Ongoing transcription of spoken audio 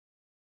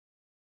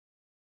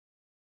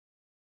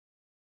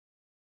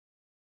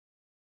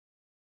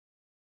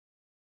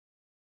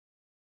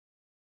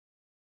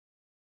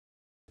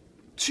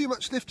too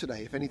much lift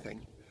today, if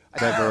anything.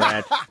 Ever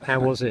had. How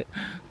was it?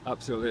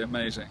 Absolutely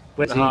amazing.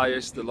 Where's the he?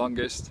 highest, the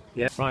longest.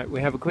 Yeah. Right,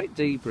 we have a quick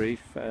debrief.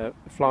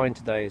 Flying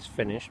today is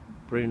finished.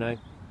 Bruno,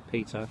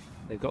 Peter,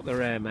 they've got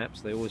their air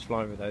maps. They always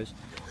fly with those.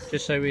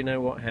 Just so we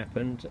know what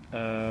happened,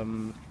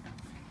 the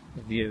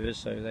viewers,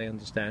 so they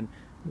understand.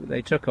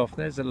 They took off.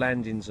 There's a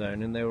landing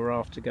zone, and they were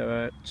asked to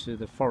go out to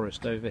the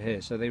forest over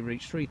here. So they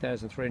reached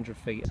 3,300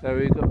 feet.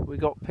 So we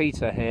got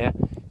Peter here.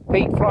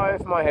 Pete, fly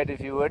over my head if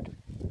you would.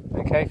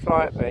 Okay,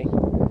 fly at me.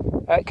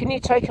 Can you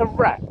take a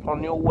wrap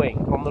on your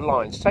wing, on the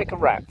lines? Take a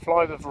wrap,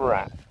 fly with a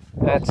wrap.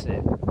 That's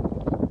it.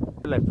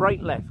 Left,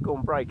 brake left, go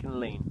on, brake and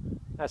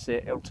lean. That's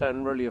it, it'll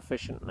turn really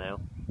efficient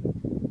now.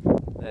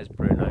 There's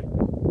Bruno.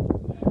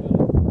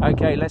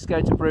 Okay, let's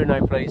go to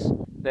Bruno, please.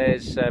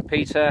 There's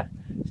Peter,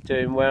 he's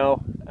doing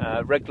well.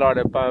 Red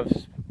glider above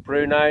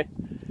Bruno.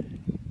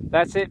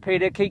 That's it,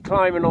 Peter, keep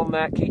climbing on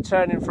that, keep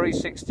turning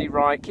 360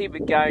 right, keep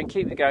it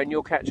going,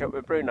 you'll catch up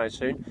with Bruno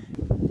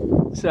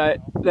soon. So,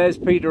 there's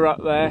Peter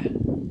up there.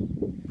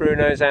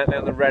 Bruno's out there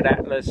on the Red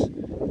Atlas.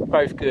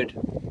 Both good.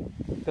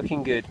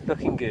 Looking good,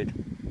 looking good.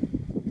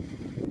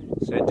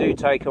 So do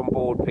take on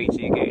board, Peter.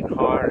 You're getting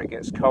higher, it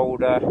gets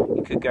colder.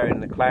 You could go in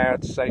the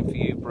clouds. Same for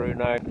you,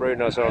 Bruno.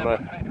 Bruno's on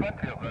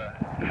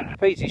a...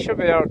 Peter, you should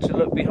be able to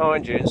look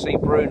behind you and see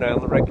Bruno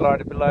on the red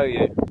glider below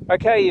you.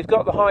 Okay, you've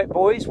got the height,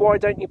 boys. Why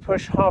don't you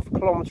push half a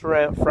kilometre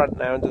out front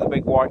now into the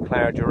big white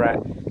cloud you're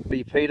at?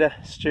 Be Peter,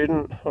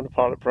 student on the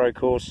Pilot Pro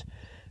course.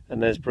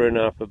 And there's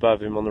Bruno up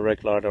above him on the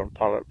red glider on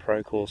Pilot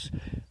Pro course.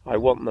 I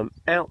want them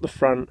out the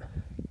front.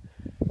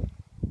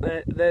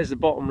 There's the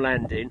bottom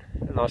landing,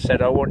 and I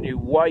said I want you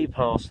way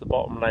past the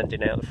bottom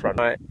landing out the front.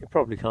 You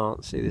probably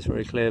can't see this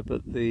very clear,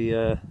 but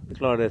the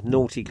glider,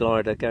 naughty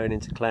glider going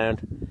into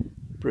cloud.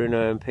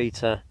 Bruno and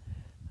Peter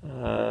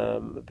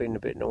have been a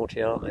bit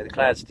naughty, aren't they? The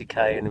cloud's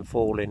decaying and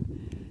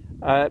falling.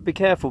 Be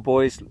careful,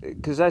 boys,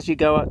 because as you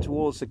go up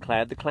towards the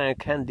cloud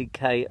can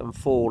decay and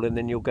fall, and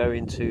then you'll go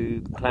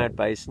into cloud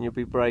base and you'll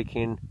be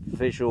breaking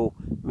visual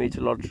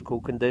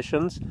meteorological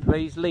conditions.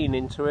 Please lean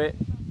into it.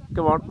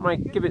 Go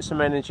on, give it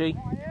some energy.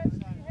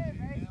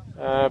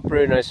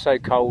 Bruno's so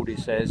cold, he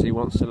says. He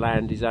wants to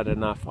land. He's had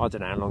enough. I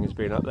don't know how long he's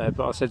been up there,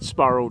 but I said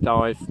spiral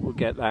dive. We'll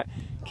get that.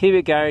 Keep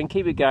it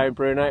going,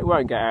 Bruno. It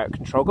won't get out of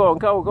control. Go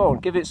on.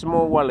 Give it some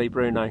more welly,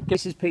 Bruno.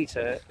 This is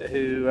Peter,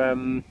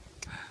 who...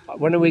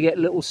 when we get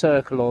a little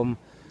circle on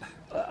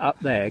up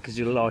there, because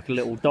you're like a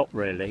little dot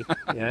really,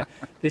 yeah.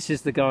 This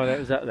is the guy that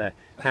was up there.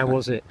 How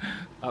was it?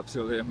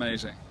 Absolutely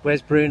amazing.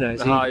 Where's Bruno?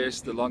 The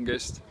highest, the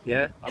longest.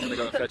 Yeah. I'm going to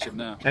go and fetch him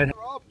now. And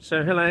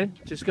so hello,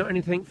 just got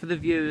anything for the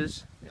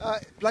viewers?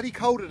 Bloody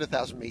cold at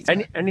 1,000 metres.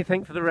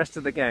 Anything for the rest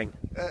of the gang?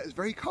 It's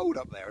very cold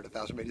up there at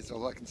 1,000 metres,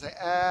 all I can say.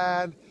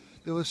 And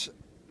there was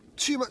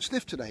too much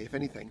lift today, if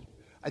anything.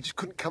 I just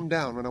couldn't come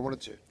down when I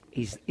wanted to.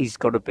 He's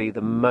got to be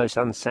the most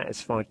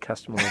unsatisfied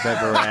customer I've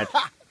ever had.